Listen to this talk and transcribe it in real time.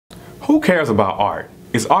Who cares about art?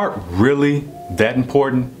 Is art really that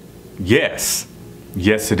important? Yes.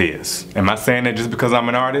 Yes, it is. Am I saying that just because I'm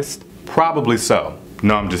an artist? Probably so.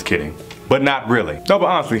 No, I'm just kidding. But not really. No, but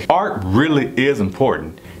honestly, art really is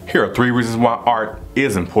important. Here are 3 reasons why art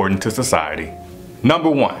is important to society. Number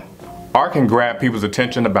 1, art can grab people's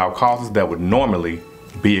attention about causes that would normally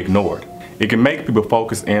be ignored. It can make people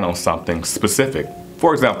focus in on something specific.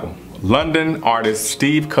 For example, London artist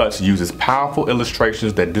Steve Cutts uses powerful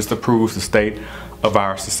illustrations that disapproves the state of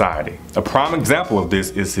our society. A prime example of this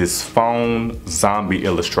is his phone zombie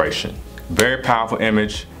illustration. Very powerful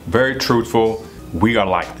image, very truthful. We are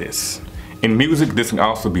like this. In music, this can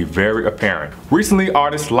also be very apparent. Recently,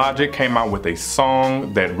 artist Logic came out with a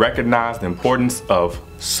song that recognized the importance of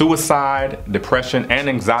suicide, depression, and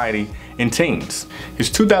anxiety in teens. His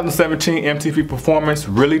 2017 MTV performance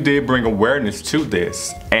really did bring awareness to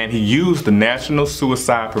this, and he used the National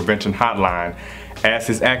Suicide Prevention Hotline as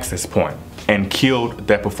his access point and killed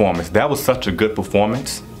that performance. That was such a good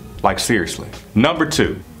performance, like seriously. Number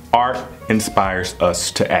 2, art inspires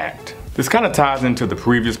us to act. This kind of ties into the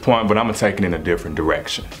previous point, but I'm gonna take it in a different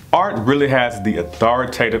direction. Art really has the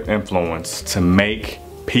authoritative influence to make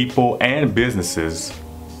people and businesses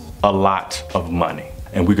a lot of money,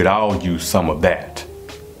 and we could all use some of that.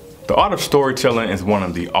 The art of storytelling is one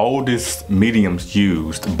of the oldest mediums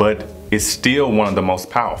used, but it's still one of the most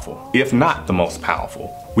powerful, if not the most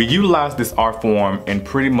powerful. We utilize this art form in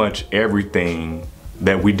pretty much everything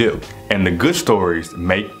that we do, and the good stories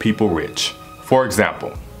make people rich. For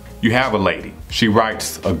example, you have a lady. She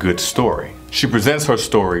writes a good story. She presents her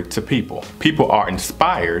story to people. People are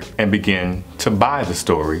inspired and begin to buy the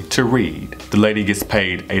story to read. The lady gets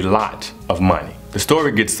paid a lot of money. The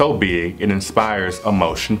story gets so big, it inspires a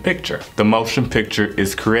motion picture. The motion picture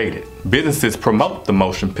is created. Businesses promote the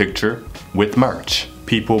motion picture with merch.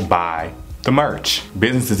 People buy the merch.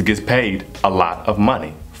 Businesses get paid a lot of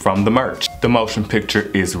money from the merch. The motion picture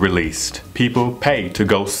is released. People pay to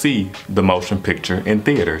go see the motion picture in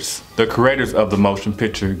theaters. The creators of the motion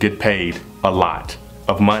picture get paid a lot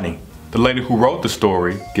of money. The lady who wrote the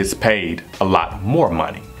story gets paid a lot more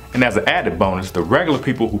money. And as an added bonus, the regular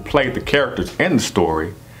people who played the characters in the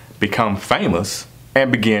story become famous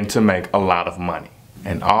and begin to make a lot of money.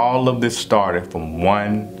 And all of this started from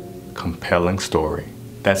one compelling story.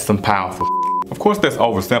 That's some powerful. Of course, that's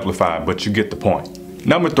oversimplified, but you get the point.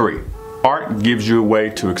 Number 3, art gives you a way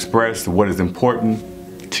to express what is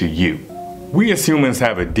important to you. We as humans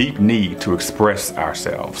have a deep need to express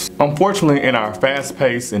ourselves. Unfortunately, in our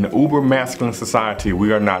fast-paced and uber-masculine society,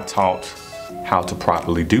 we are not taught how to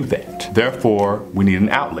properly do that. Therefore, we need an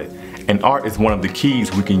outlet, and art is one of the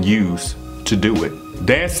keys we can use to do it.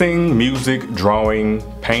 Dancing, music, drawing,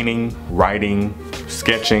 painting, writing,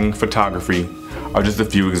 sketching, photography are just a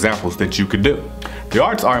few examples that you could do. The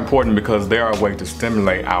arts are important because they are a way to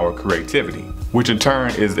stimulate our creativity, which in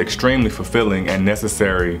turn is extremely fulfilling and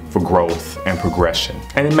necessary for growth and progression.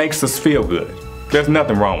 And it makes us feel good. There's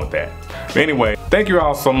nothing wrong with that. But anyway, thank you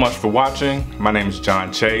all so much for watching. My name is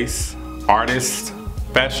John Chase, artist,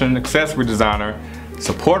 fashion accessory designer,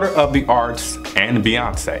 supporter of the arts, and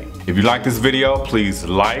Beyonce. If you like this video, please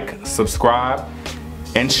like, subscribe,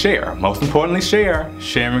 and share. Most importantly, share.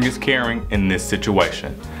 Sharing is caring in this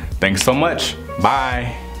situation. Thanks so much.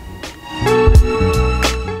 Bye.